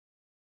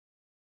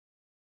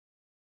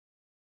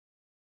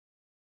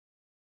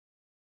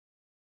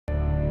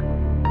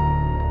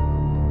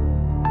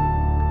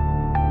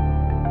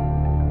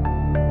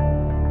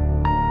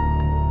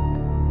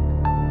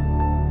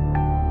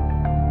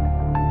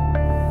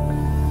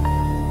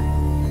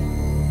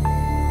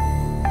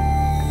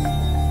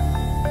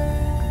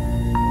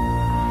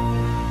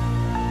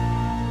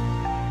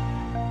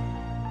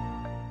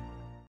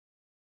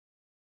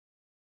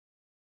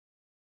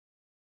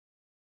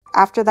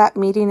After that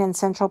meeting in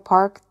Central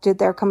Park, did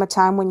there come a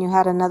time when you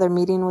had another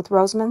meeting with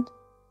Rosamond?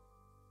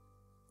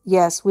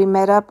 Yes, we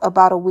met up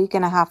about a week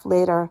and a half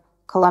later,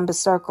 Columbus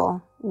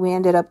Circle. We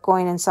ended up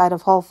going inside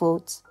of Whole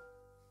Foods.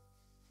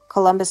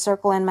 Columbus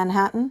Circle in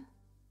Manhattan?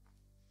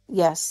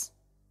 Yes.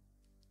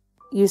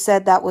 You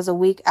said that was a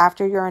week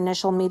after your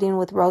initial meeting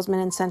with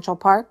Rosamond in Central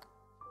Park?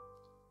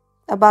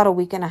 About a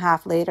week and a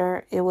half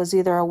later. It was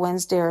either a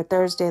Wednesday or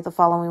Thursday the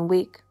following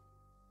week.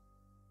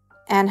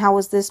 And how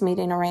was this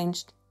meeting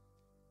arranged?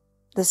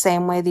 The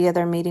same way the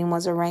other meeting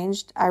was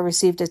arranged. I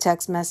received a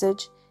text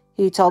message.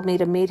 He told me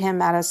to meet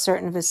him at a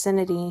certain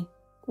vicinity.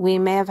 We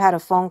may have had a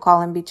phone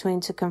call in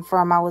between to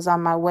confirm I was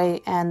on my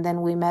way, and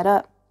then we met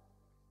up.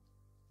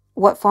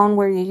 What phone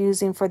were you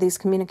using for these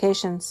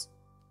communications?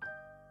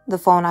 The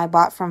phone I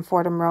bought from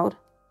Fordham Road.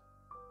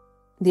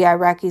 The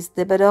Iraqi's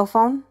Thibodeau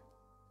phone?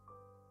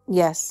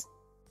 Yes.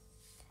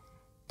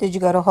 Did you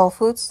go to Whole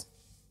Foods?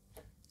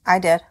 I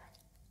did.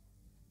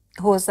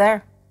 Who was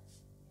there?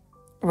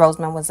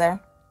 Rosamond was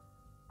there.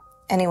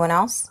 Anyone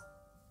else?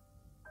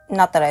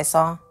 Not that I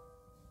saw.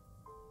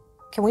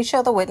 Can we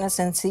show the witness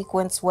in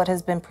sequence what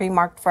has been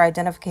pre-marked for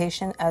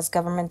identification as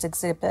Government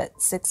Exhibit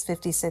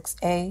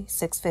 656A,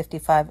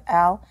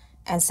 655L,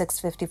 and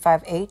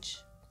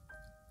 655H?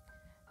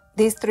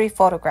 These three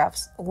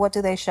photographs, what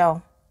do they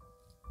show?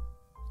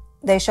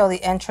 They show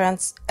the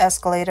entrance,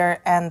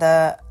 escalator, and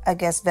the,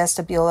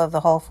 vestibule of the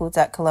Whole Foods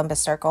at Columbus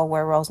Circle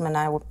where Rosamond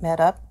and I met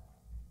up.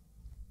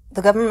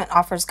 The government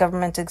offers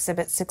Government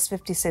Exhibit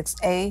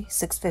 656A,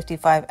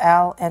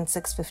 655L, and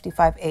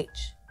 655H.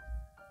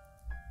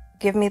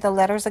 Give me the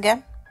letters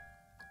again.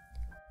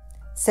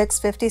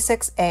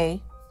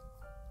 656A,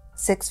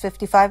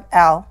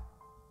 655L,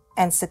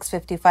 and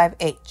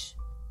 655H.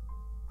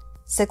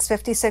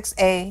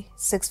 656A,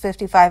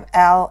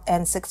 655L,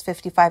 and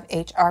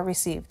 655H are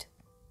received.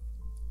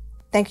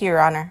 Thank you,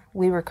 Your Honor.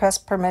 We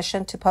request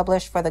permission to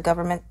publish for the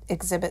Government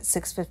Exhibit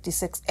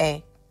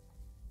 656A.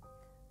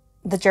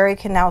 The jury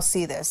can now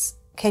see this.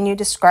 Can you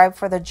describe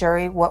for the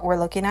jury what we're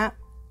looking at?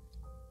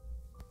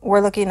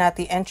 We're looking at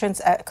the entrance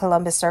at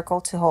Columbus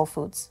Circle to Whole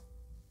Foods.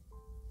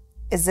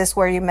 Is this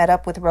where you met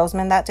up with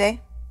Rosamond that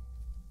day?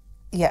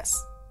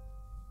 Yes.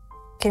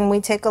 Can we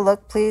take a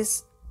look,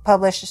 please?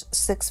 Publish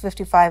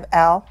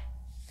 655L.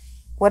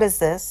 What is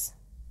this?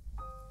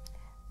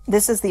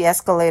 This is the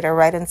escalator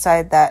right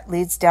inside that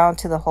leads down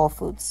to the Whole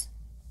Foods.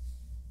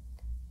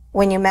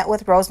 When you met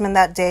with Rosamond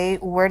that day,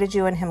 where did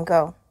you and him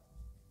go?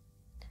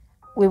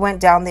 We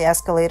went down the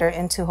escalator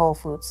into Whole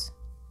Foods.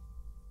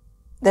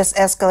 This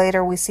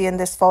escalator we see in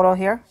this photo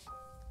here?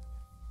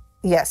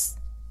 Yes.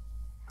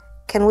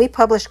 Can we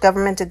publish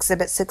Government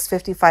Exhibit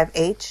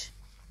 655H?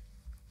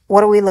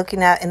 What are we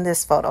looking at in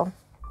this photo?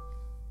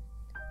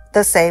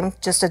 The same,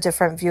 just a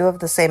different view of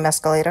the same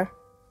escalator.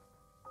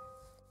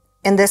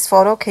 In this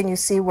photo, can you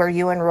see where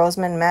you and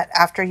Rosamond met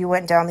after you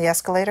went down the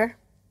escalator?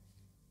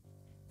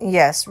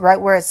 Yes, right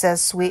where it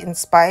says Sweet and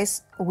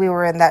Spice, we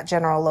were in that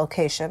general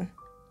location.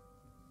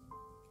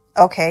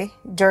 Okay,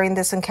 during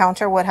this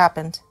encounter, what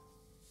happened?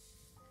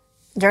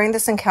 During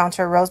this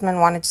encounter, Rosamond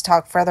wanted to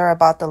talk further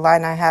about the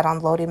line I had on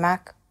Lodi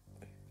Mack.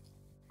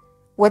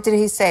 What did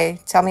he say?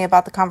 Tell me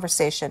about the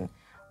conversation.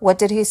 What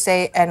did he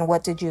say and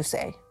what did you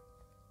say?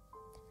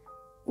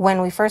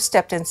 When we first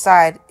stepped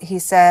inside, he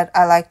said,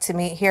 I like to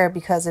meet here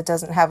because it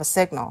doesn't have a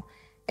signal.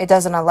 It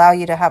doesn't allow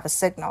you to have a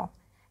signal.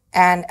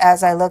 And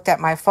as I looked at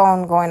my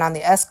phone going on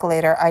the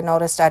escalator, I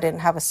noticed I didn't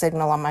have a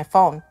signal on my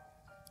phone.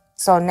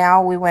 So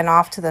now we went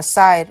off to the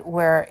side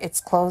where it's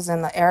closed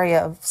in the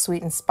area of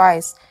Sweet and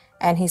Spice,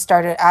 and he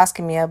started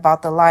asking me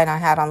about the line I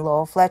had on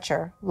Lowell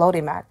Fletcher, Lodi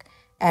Mack,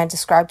 and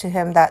described to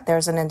him that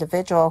there's an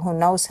individual who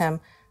knows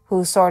him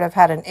who sort of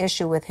had an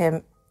issue with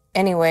him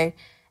anyway,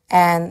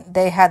 and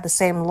they had the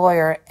same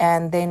lawyer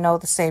and they know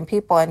the same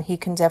people and he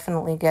can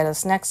definitely get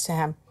us next to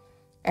him.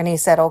 And he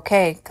said,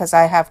 okay, because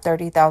I have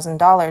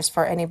 $30,000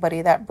 for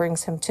anybody that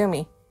brings him to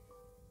me.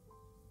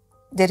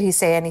 Did he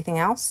say anything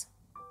else?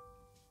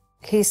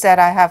 He said,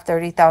 I have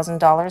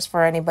 $30,000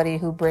 for anybody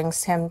who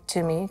brings him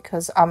to me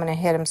because I'm going to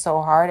hit him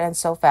so hard and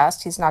so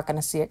fast he's not going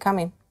to see it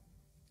coming.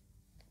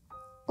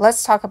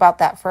 Let's talk about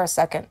that for a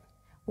second.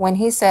 When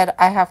he said,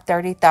 I have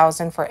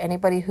 $30,000 for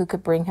anybody who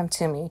could bring him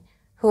to me,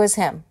 who is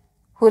him?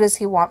 Who does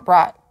he want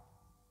brought?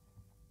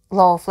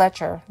 Lowell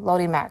Fletcher,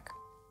 Lodi Mack.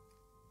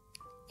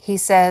 He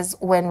says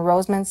when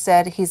Rosamond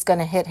said he's going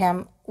to hit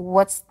him,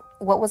 what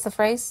was the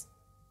phrase?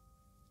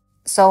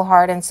 So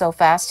hard and so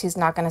fast he's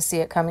not going to see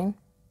it coming.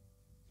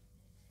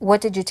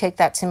 What did you take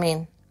that to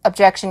mean?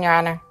 Objection, Your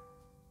Honor.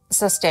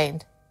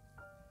 Sustained.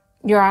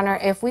 Your Honor,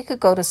 if we could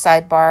go to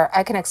sidebar,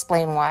 I can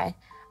explain why.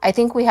 I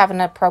think we have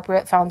an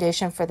appropriate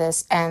foundation for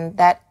this and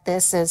that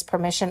this is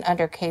permission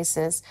under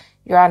cases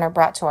Your Honor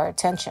brought to our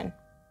attention.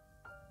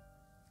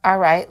 All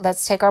right,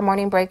 let's take our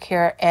morning break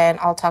here and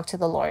I'll talk to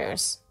the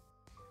lawyers.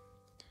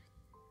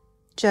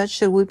 Judge,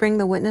 should we bring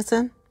the witness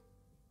in?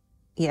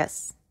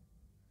 Yes.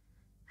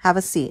 Have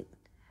a seat.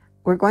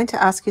 We're going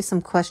to ask you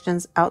some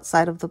questions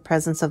outside of the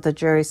presence of the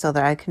jury so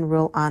that I can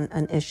rule on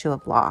an issue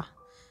of law.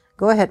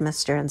 Go ahead, Ms.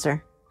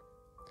 Sternzer.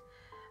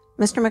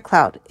 Mr.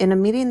 McLeod, in a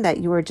meeting that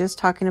you were just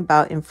talking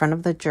about in front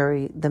of the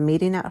jury, the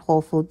meeting at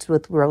Whole Foods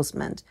with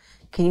Rosemond,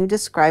 can you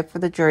describe for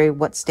the jury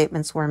what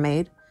statements were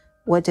made?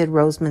 What did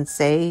Rosemond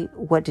say?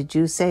 What did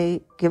you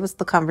say? Give us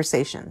the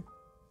conversation.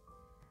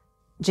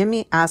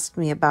 Jimmy asked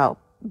me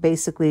about,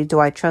 basically, do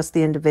I trust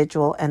the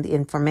individual and the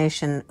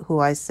information who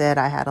I said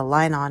I had a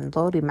line on,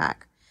 Lodi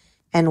Mack.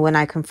 And when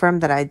I confirmed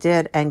that I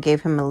did and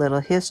gave him a little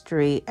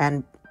history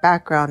and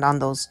background on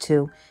those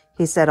two,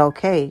 he said,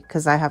 okay,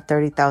 because I have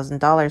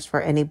 $30,000 for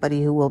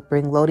anybody who will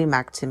bring Lodi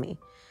Mack to me.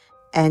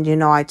 And,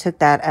 I took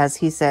that as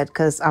he said,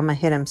 because I'm going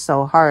to hit him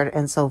so hard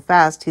and so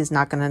fast, he's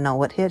not going to know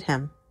what hit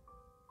him.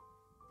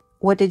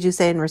 What did you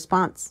say in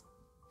response?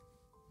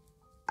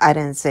 I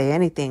didn't say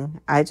anything.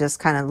 I just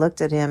kind of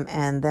looked at him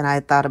and then I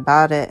thought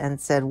about it and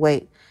said,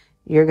 wait,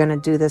 you're going to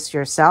do this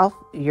yourself?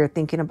 You're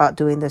thinking about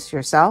doing this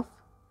yourself?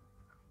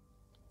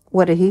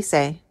 What did he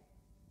say?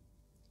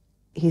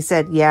 He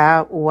said,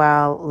 yeah,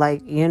 well,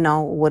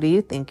 what are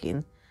you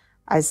thinking?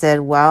 I said,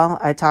 well,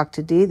 I talked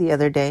to Dee the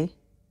other day.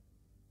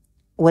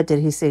 What did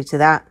he say to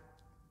that?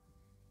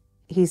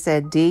 He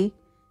said, Dee?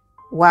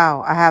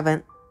 Wow,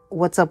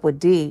 what's up with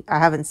Dee? I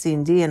haven't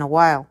seen Dee in a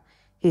while.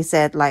 He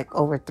said,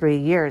 over 3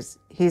 years.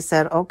 He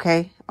said,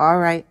 okay, all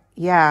right.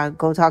 Yeah,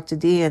 go talk to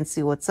Dee and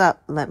see what's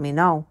up. Let me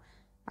know.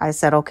 I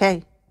said,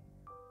 okay.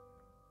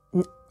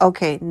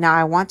 Okay, now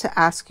I want to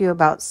ask you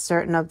about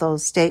certain of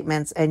those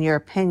statements and your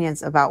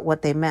opinions about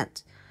what they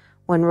meant.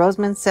 When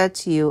Rosemond said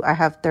to you, I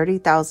have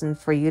 $30,000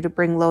 for you to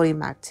bring Lodi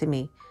Mack to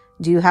me,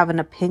 do you have an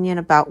opinion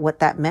about what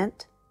that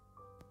meant?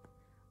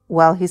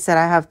 Well, he said,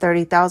 I have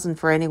 $30,000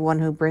 for anyone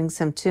who brings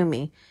him to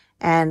me.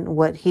 And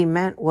what he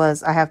meant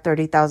was, I have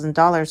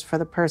 $30,000 for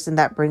the person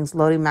that brings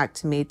Lodi Mack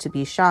to me to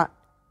be shot.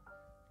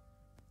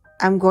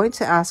 I'm going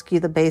to ask you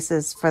the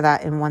basis for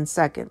that in 1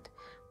 second.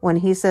 When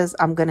he says,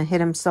 I'm going to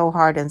hit him so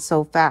hard and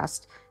so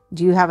fast,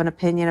 do you have an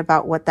opinion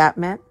about what that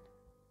meant?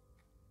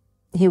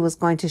 He was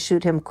going to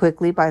shoot him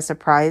quickly by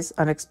surprise,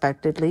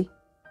 unexpectedly.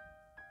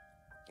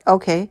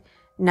 Okay,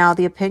 now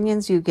the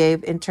opinions you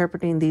gave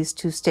interpreting these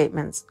two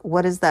statements,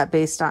 what is that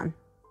based on?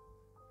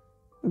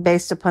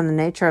 Based upon the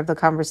nature of the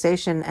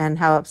conversation and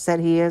how upset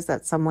he is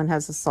that someone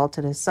has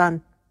assaulted his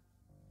son.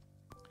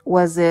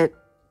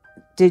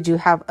 Did you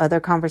have other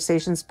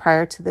conversations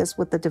prior to this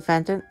with the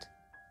defendant?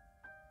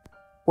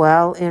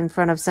 Well, in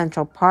front of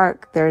Central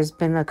Park, there's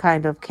been a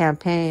kind of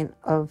campaign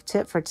of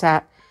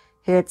tit-for-tat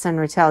hits and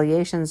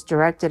retaliations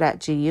directed at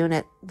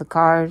G-Unit, the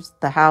cars,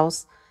 the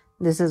house.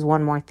 This is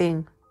one more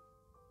thing.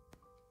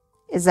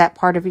 Is that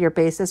part of your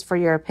basis for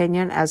your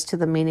opinion as to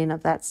the meaning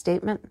of that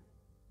statement?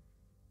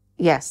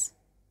 Yes.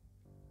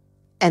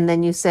 And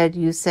then you said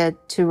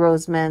to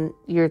Rosemond,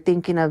 you're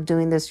thinking of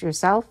doing this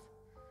yourself?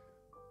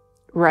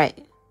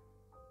 Right.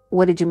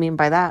 What did you mean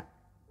by that?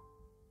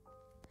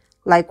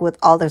 Like with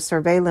all the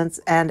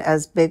surveillance and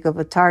as big of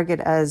a target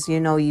as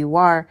you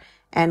are,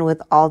 and with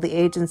all the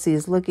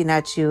agencies looking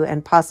at you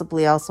and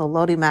possibly also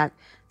Lodi Mack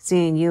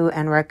seeing you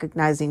and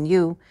recognizing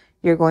you,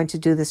 you're going to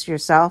do this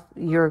yourself?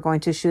 You're going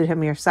to shoot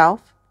him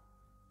yourself?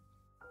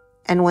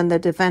 And when the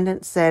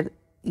defendant said,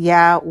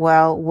 yeah,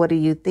 well, what are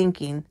you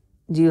thinking?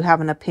 Do you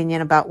have an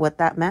opinion about what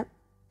that meant?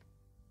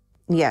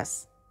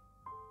 Yes.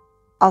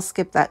 I'll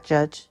skip that,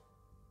 Judge.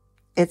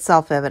 It's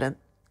self-evident.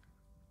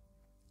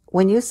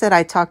 When you said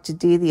I talked to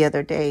Dee the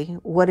other day,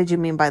 what did you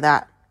mean by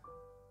that?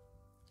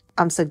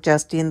 I'm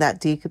suggesting that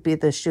Dee could be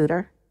the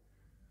shooter.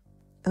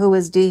 Who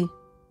is Dee?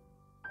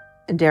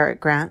 Derek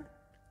Grant.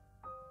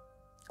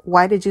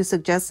 Why did you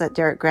suggest that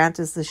Derek Grant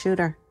is the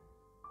shooter?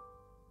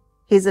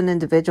 He's an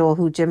individual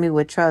who Jimmy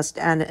would trust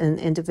and an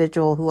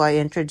individual who I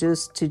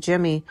introduced to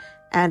Jimmy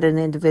and an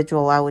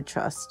individual I would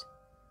trust.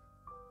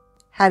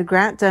 Had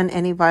Grant done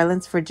any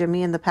violence for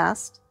Jimmy in the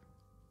past?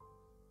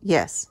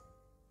 Yes.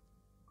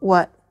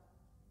 What?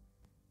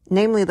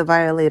 Namely the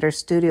Violator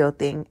Studio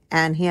thing,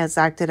 and he has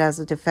acted as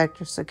a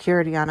defector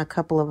security on a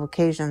couple of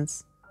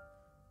occasions.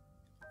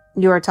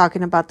 You are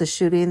talking about the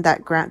shooting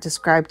that Grant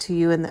described to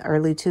you in the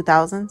early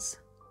 2000s?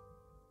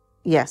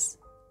 Yes.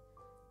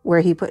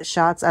 Where he put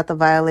shots at the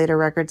Violator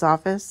Records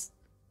office?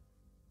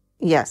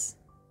 Yes.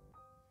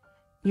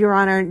 Your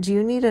Honor, do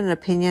you need an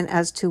opinion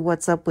as to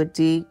what's up with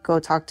Dee? Go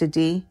talk to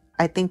Dee.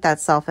 I think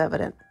that's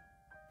self-evident.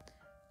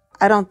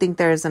 I don't think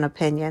there is an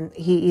opinion.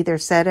 He either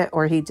said it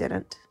or he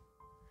didn't.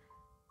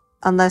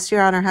 Unless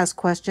Your Honor has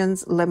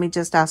questions, let me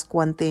just ask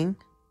one thing.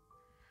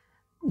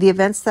 The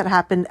events that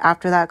happened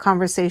after that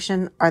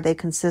conversation, are they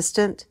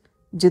consistent?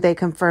 Do they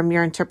confirm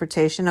your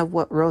interpretation of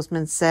what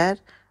Rosemond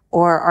said,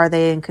 or are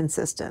they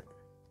inconsistent?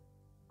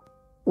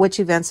 Which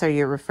events are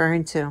you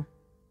referring to?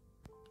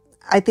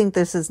 I think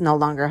this is no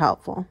longer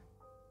helpful.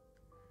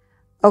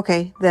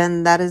 Okay,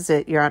 then that is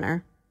it, Your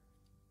Honor.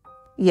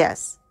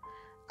 Yes.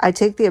 I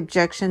take the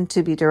objection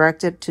to be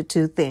directed to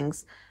two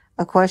things.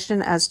 A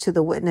question as to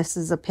the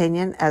witness's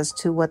opinion as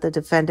to what the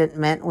defendant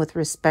meant with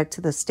respect to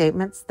the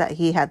statements that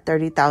he had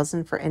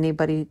 $30,000 for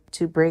anybody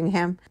to bring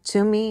him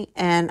to me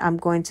and I'm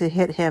going to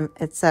hit him,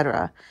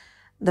 etc.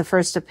 The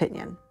first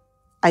opinion.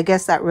 I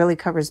guess that really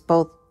covers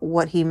both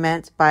what he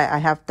meant by I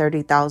have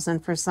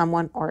 $30,000 for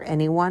someone or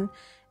anyone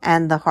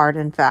and the hard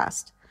and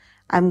fast.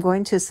 I'm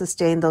going to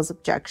sustain those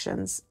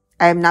objections.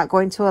 I am not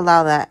going to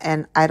allow that,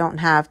 and I don't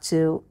have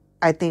to,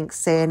 I think,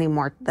 say any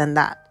more than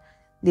that.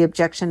 The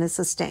objection is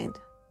sustained.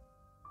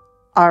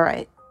 All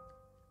right.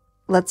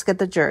 Let's get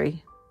the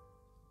jury.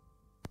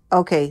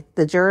 Okay,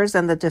 the jurors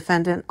and the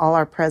defendant all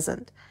are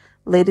present.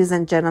 Ladies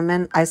and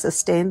gentlemen, I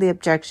sustain the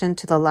objection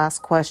to the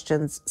last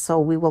questions, so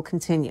we will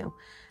continue.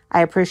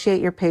 I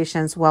appreciate your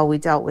patience while we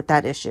dealt with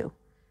that issue.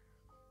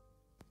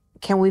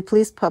 Can we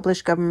please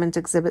publish Government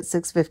Exhibit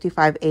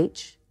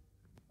 655H?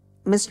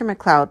 Mr.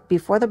 McLeod,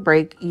 before the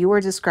break, you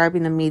were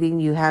describing a meeting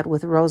you had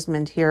with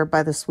Rosamond here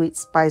by the Sweet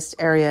Spiced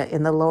area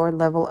in the lower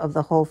level of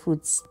the Whole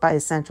Foods by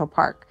Central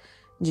Park.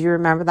 Do you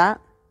remember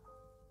that?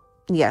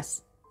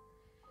 Yes.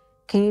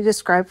 Can you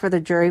describe for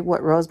the jury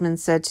what Rosamond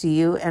said to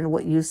you and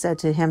what you said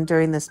to him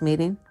during this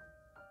meeting?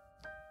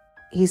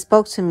 He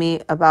spoke to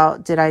me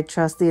about did I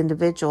trust the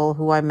individual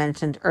who I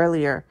mentioned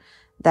earlier,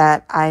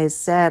 that I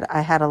said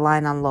I had a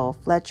line on Lowell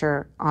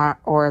Fletcher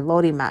or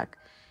Lodi Mack,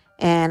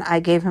 and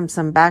I gave him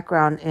some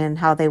background in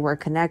how they were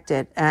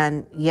connected,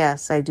 and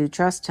yes, I do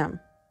trust him.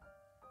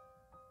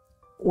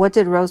 What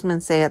did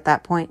Rosamond say at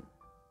that point?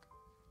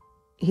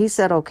 He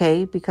said,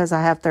 okay, because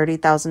I have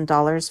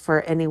 $30,000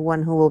 for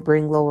anyone who will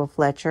bring Lowell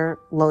Fletcher,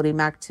 Lodi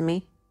Mack to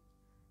me.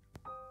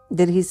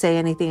 Did he say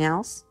anything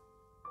else?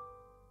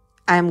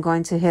 I am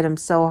going to hit him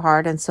so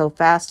hard and so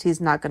fast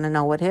he's not going to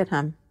know what hit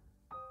him.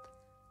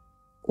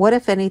 What,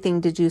 if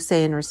anything, did you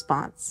say in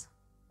response?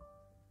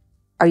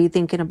 Are you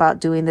thinking about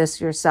doing this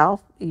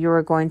yourself? You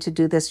are going to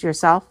do this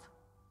yourself?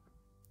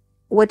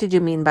 What did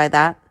you mean by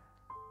that?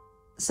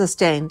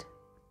 Sustained.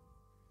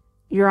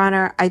 Your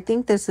Honor, I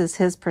think this is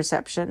his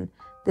perception.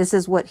 This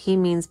is what he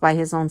means by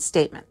his own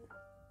statement.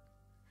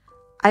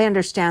 I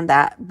understand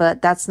that,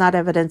 but that's not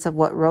evidence of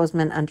what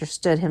Rosamond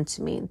understood him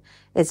to mean.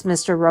 It's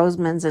Mr.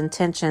 Rosamond's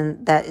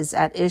intention that is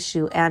at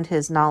issue and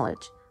his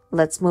knowledge.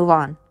 Let's move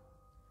on.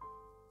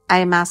 I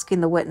am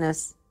asking the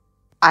witness.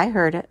 I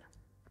heard it.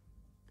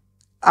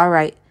 All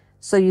right.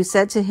 So you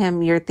said to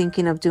him you're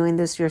thinking of doing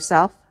this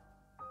yourself?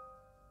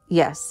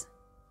 Yes.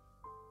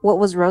 What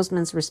was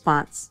Rosamond's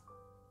response?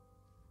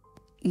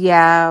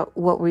 Yeah,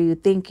 what were you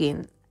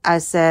thinking? I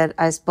said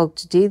I spoke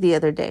to Dee the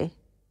other day.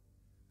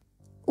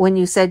 When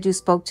you said you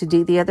spoke to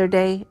Dee the other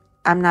day,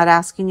 I'm not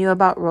asking you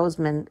about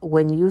Rosamond.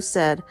 When you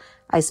said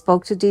I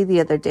spoke to Dee the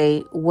other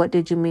day, what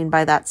did you mean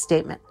by that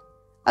statement?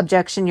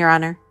 Objection, Your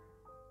Honor.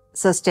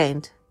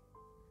 Sustained.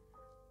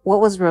 What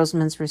was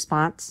Rosamond's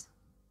response?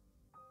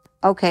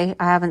 Okay,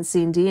 I haven't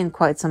seen Dee in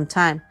quite some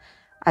time.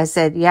 I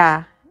said,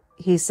 yeah.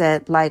 He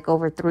said, like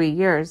over 3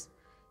 years.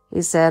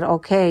 He said,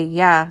 okay,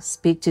 yeah,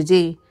 speak to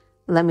Dee.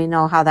 Let me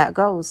know how that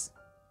goes.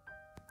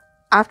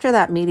 After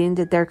that meeting,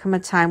 did there come a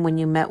time when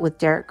you met with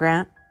Derek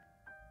Grant?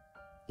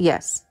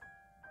 Yes.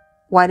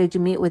 Why did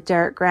you meet with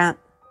Derek Grant?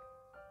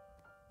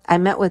 I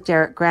met with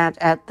Derek Grant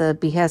at the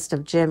behest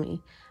of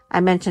Jimmy. I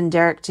mentioned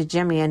Derek to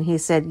Jimmy and he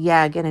said,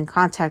 yeah, get in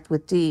contact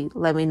with Dee.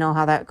 Let me know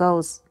how that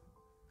goes.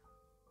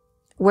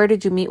 Where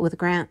did you meet with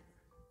Grant?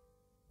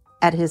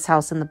 At his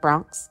house in the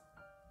Bronx.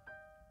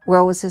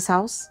 Where was his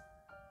house?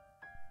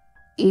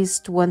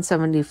 East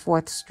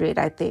 174th Street,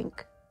 I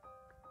think.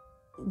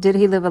 Did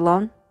he live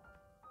alone?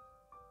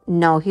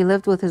 No, he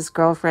lived with his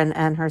girlfriend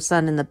and her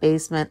son in the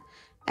basement,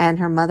 and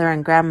her mother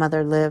and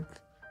grandmother lived.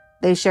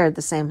 They shared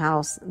the same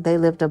house. They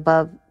lived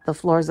above, the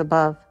floors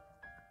above.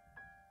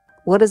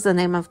 What is the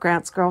name of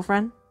Grant's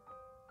girlfriend?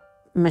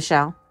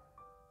 Michelle.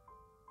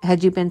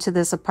 Had you been to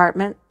this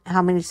apartment?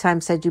 How many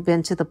times had you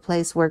been to the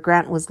place where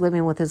Grant was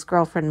living with his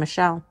girlfriend,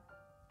 Michelle?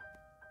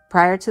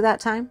 Prior to that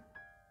time?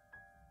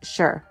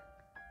 Sure.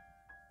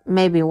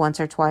 Maybe once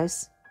or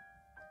twice.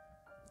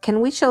 Can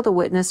we show the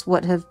witness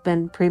what have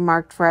been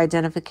pre-marked for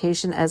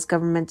identification as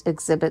Government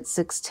Exhibit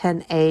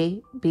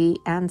 610A, B,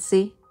 and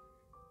C?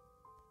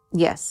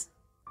 Yes.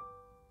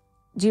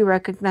 Do you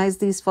recognize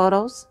these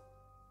photos?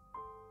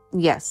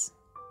 Yes.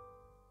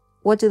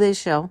 What do they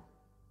show?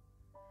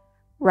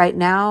 Right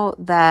now,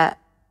 that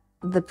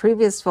the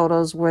previous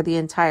photos were the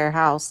entire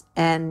house,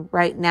 and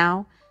right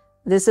now,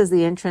 this is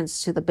the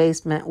entrance to the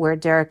basement where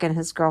Derek and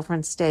his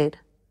girlfriend stayed.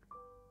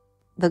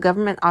 The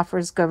government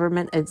offers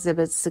Government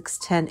Exhibits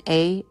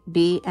 610A,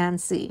 B, and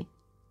C.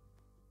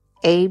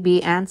 A,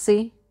 B, and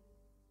C?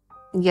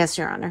 Yes,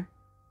 Your Honor.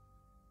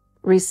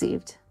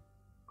 Received.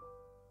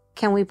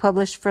 Can we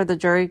publish for the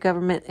jury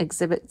Government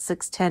Exhibit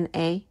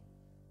 610A?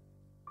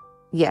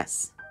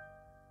 Yes.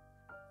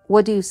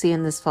 What do you see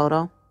in this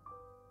photo?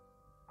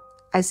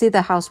 I see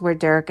the house where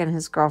Derek and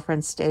his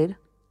girlfriend stayed.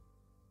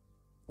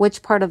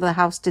 Which part of the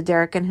house did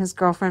Derek and his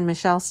girlfriend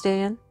Michelle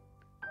stay in?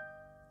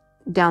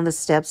 Down the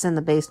steps in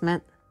the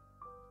basement.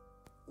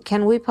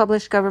 Can we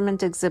publish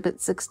Government Exhibit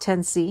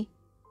 610C?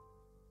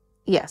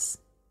 Yes.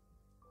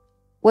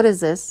 What is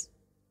this?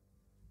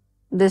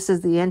 This is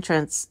the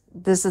entrance.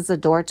 This is the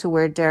door to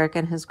where Derek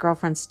and his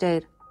girlfriend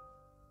stayed.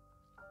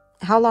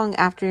 How long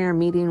after your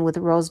meeting with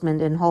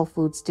Rosamond in Whole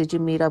Foods did you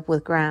meet up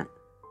with Grant?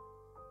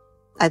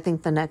 I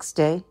think the next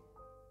day.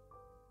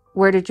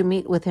 Where did you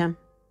meet with him?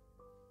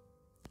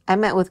 I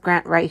met with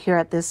Grant right here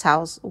at this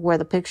house where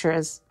the picture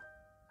is.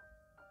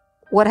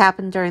 What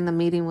happened during the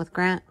meeting with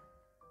Grant?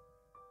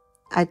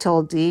 I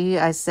told Dee,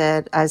 I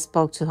said, I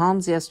spoke to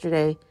Holmes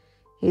yesterday.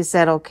 He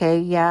said, okay,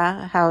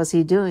 yeah, how is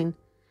he doing?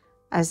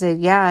 I said,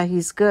 yeah,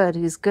 he's good,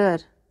 he's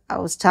good. I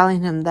was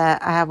telling him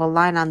that I have a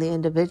line on the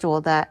individual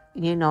that,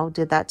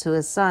 did that to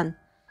his son.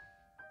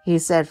 He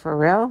said, for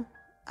real?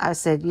 I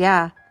said,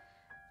 yeah.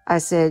 I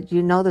said,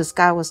 this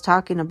guy was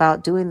talking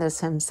about doing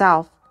this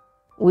himself.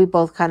 We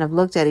both kind of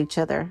looked at each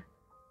other.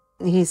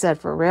 He said,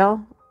 for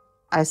real?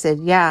 I said,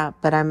 yeah,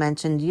 but I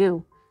mentioned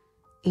you.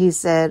 He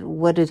said,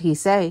 what did he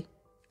say?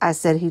 I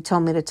said, he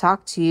told me to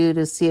talk to you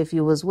to see if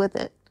you was with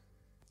it.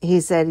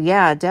 He said,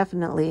 yeah,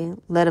 definitely.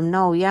 Let him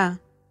know, yeah.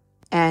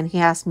 And he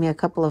asked me a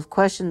couple of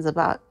questions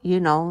about,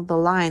 the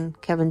line,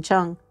 Kevin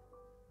Chung.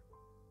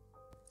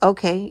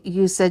 Okay,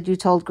 you said you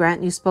told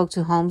Grant you spoke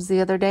to Holmes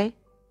the other day?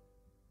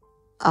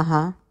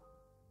 Uh-huh.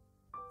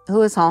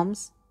 Who is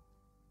Holmes?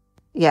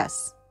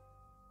 Yes.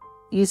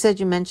 You said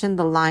you mentioned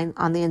the line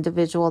on the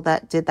individual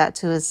that did that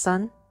to his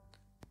son?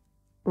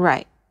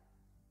 Right.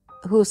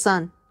 Whose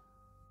son?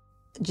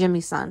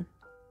 Jimmy's son.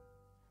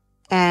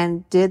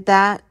 And did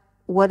that?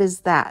 What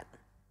is that?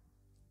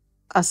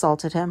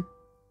 Assaulted him.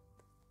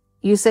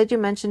 You said you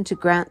mentioned to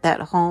Grant that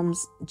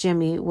Holmes,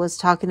 Jimmy, was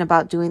talking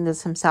about doing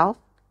this himself?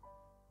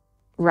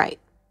 Right.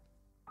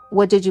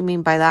 What did you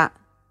mean by that?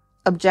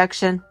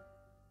 Objection.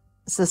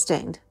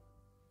 Sustained.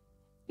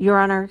 Your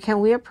Honor, can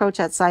we approach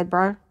at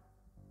sidebar?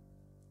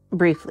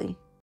 Briefly.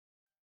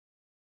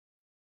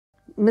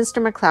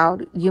 Mr.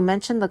 McLeod, you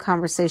mentioned the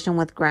conversation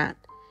with Grant.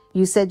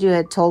 You said you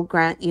had told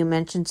Grant you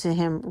mentioned to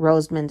him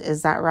Rosamond,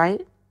 is that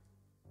right?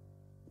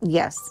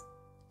 Yes.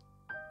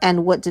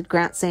 And what did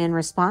Grant say in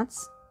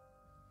response?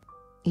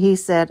 He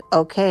said,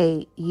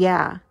 okay,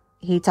 yeah.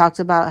 He talked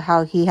about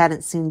how he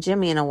hadn't seen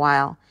Jimmy in a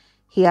while.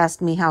 He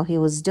asked me how he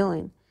was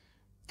doing.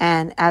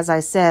 And as I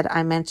said,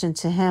 I mentioned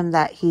to him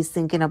that he's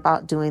thinking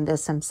about doing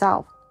this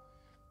himself.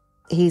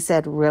 He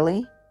said,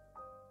 really?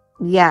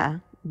 Yeah,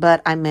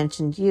 but I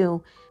mentioned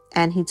you,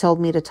 and he told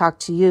me to talk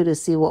to you to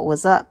see what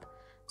was up.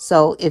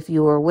 So if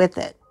you were with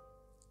it.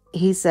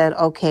 He said,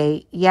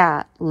 okay,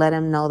 yeah, let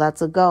him know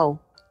that's a go.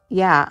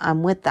 Yeah,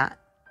 I'm with that.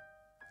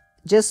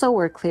 Just so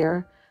we're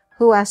clear,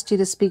 who asked you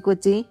to speak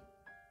with Dee?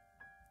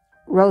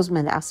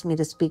 Rosamond asked me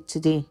to speak to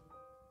Dee.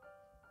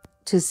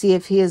 To see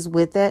if he is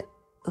with it?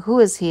 Who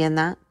is he in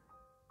that?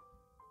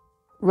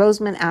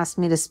 Rosamond asked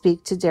me to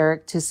speak to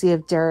Derek to see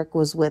if Derek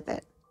was with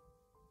it.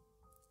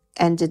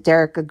 And did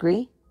Derek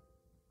agree?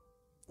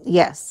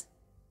 Yes.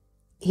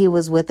 He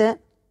was with it?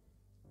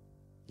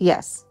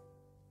 Yes.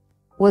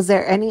 Was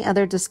there any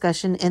other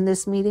discussion in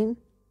this meeting?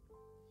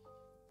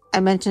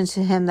 I mentioned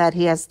to him that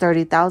he has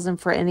 $30,000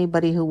 for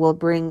anybody who will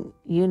bring,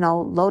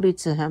 Lodi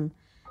to him.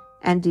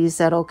 And Dee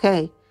said,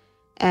 okay.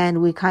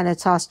 And we kind of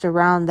tossed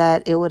around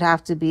that it would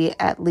have to be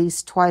at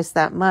least twice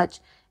that much,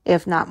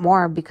 if not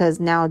more, because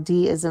now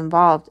Dee is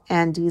involved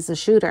and Dee's a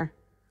shooter.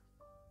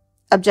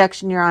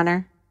 Objection, Your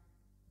Honor.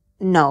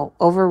 No,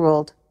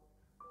 overruled.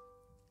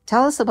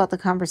 Tell us about the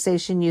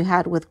conversation you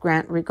had with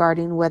Grant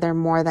regarding whether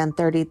more than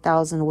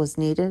 $30,000 was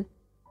needed.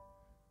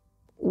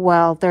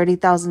 Well,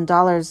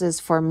 $30,000 is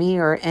for me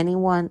or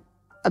anyone.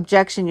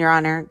 Objection, Your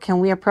Honor.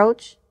 Can we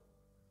approach?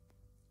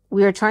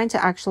 We are trying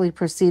to actually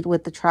proceed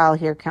with the trial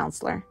here,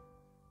 Counselor.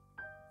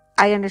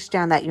 I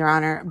understand that, Your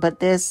Honor, but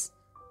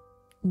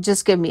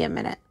just give me a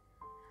minute.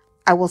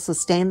 I will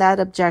sustain that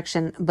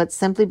objection, but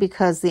simply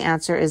because the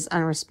answer is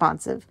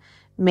unresponsive.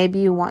 Maybe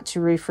you want to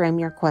reframe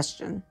your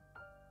question.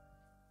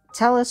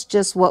 Tell us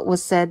just what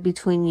was said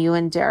between you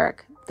and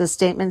Derek, the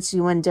statements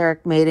you and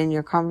Derek made in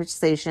your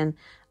conversation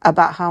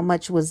about how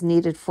much was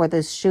needed for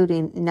this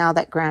shooting now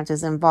that Grant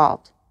is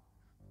involved.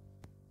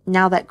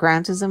 Now that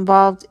Grant is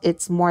involved,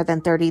 it's more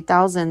than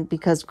 $30,000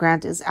 because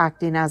Grant is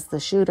acting as the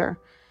shooter.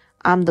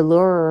 I'm the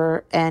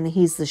lurer and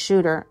he's the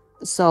shooter.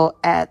 So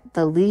at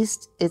the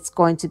least, it's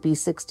going to be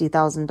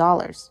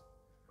 $60,000.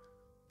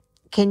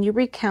 Can you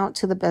recount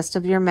to the best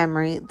of your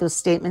memory the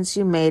statements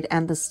you made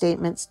and the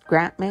statements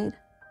Grant made?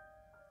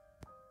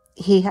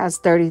 He has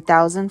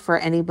 $30,000 for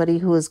anybody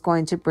who is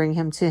going to bring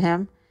him to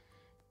him.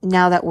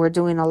 Now that we're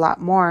doing a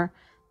lot more,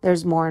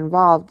 there's more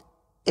involved.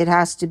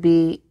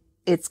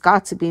 It's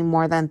got to be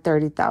more than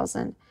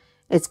 $30,000.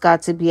 It's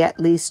got to be at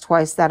least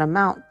twice that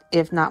amount,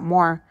 if not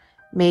more,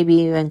 maybe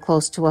even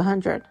close to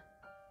 100.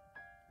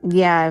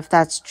 Yeah, if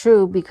that's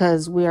true,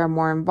 because we are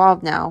more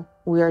involved now,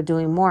 we are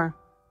doing more.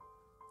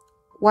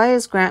 Why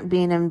is Grant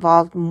being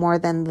involved more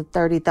than the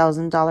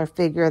 $30,000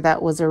 figure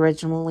that was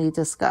originally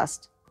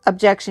discussed?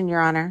 Objection,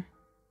 Your Honor.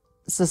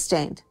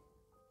 Sustained.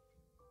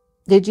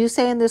 Did you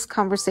say in this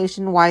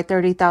conversation why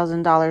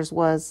 $30,000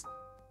 was?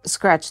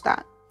 Scratch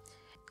that.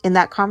 In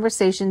that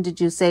conversation, did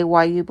you say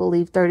why you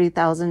believe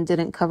 $30,000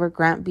 didn't cover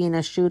Grant being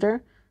a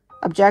shooter?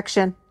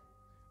 Objection.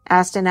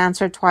 Asked and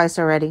answered twice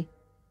already.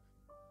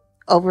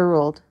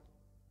 Overruled.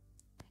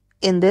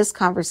 In this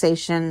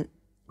conversation,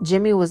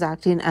 Jimmy was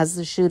acting as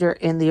the shooter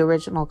in the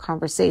original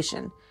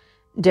conversation.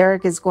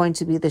 Derek is going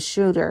to be the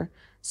shooter,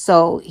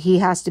 so he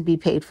has to be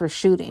paid for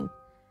shooting.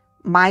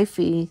 my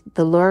fee,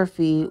 the lure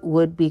fee,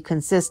 would be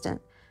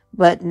consistent.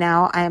 But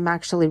now I am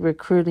actually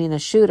recruiting a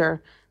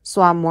shooter,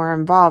 so I'm more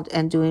involved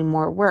and doing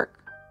more work.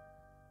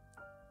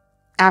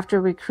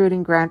 After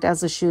recruiting Grant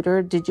as a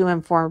shooter, did you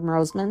inform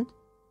Rosamond?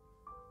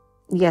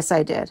 Yes,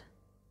 I did.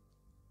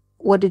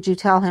 What did you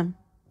tell him?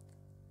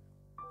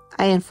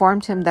 I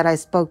informed him that I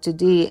spoke to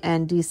Dee,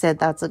 and Dee said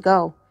that's a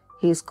go.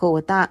 He's cool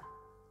with that.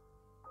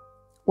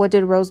 What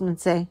did Rosamond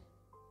say?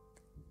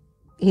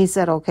 He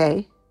said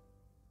okay.